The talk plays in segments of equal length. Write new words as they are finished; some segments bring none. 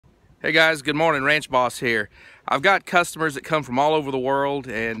Hey guys, good morning. Ranch Boss here. I've got customers that come from all over the world,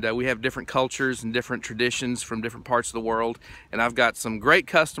 and we have different cultures and different traditions from different parts of the world. And I've got some great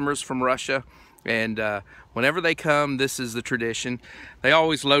customers from Russia, and whenever they come, this is the tradition. They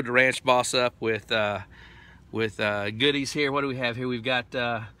always load the Ranch Boss up with goodies here. What do we have here? We've got,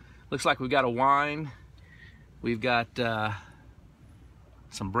 looks like we've got a wine. We've got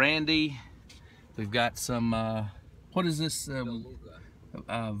some brandy. We've got some, what is this?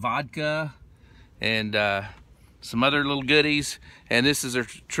 Vodka and some other little goodies. And this is a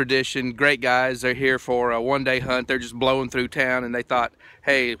tradition. Great guys. They're here for a one-day hunt. They're just blowing through town, and they thought,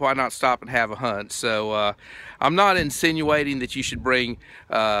 hey, why not stop and have a hunt? So I'm not insinuating that you should bring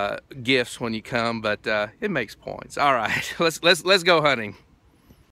gifts when you come, but it makes points. All right, let's go hunting.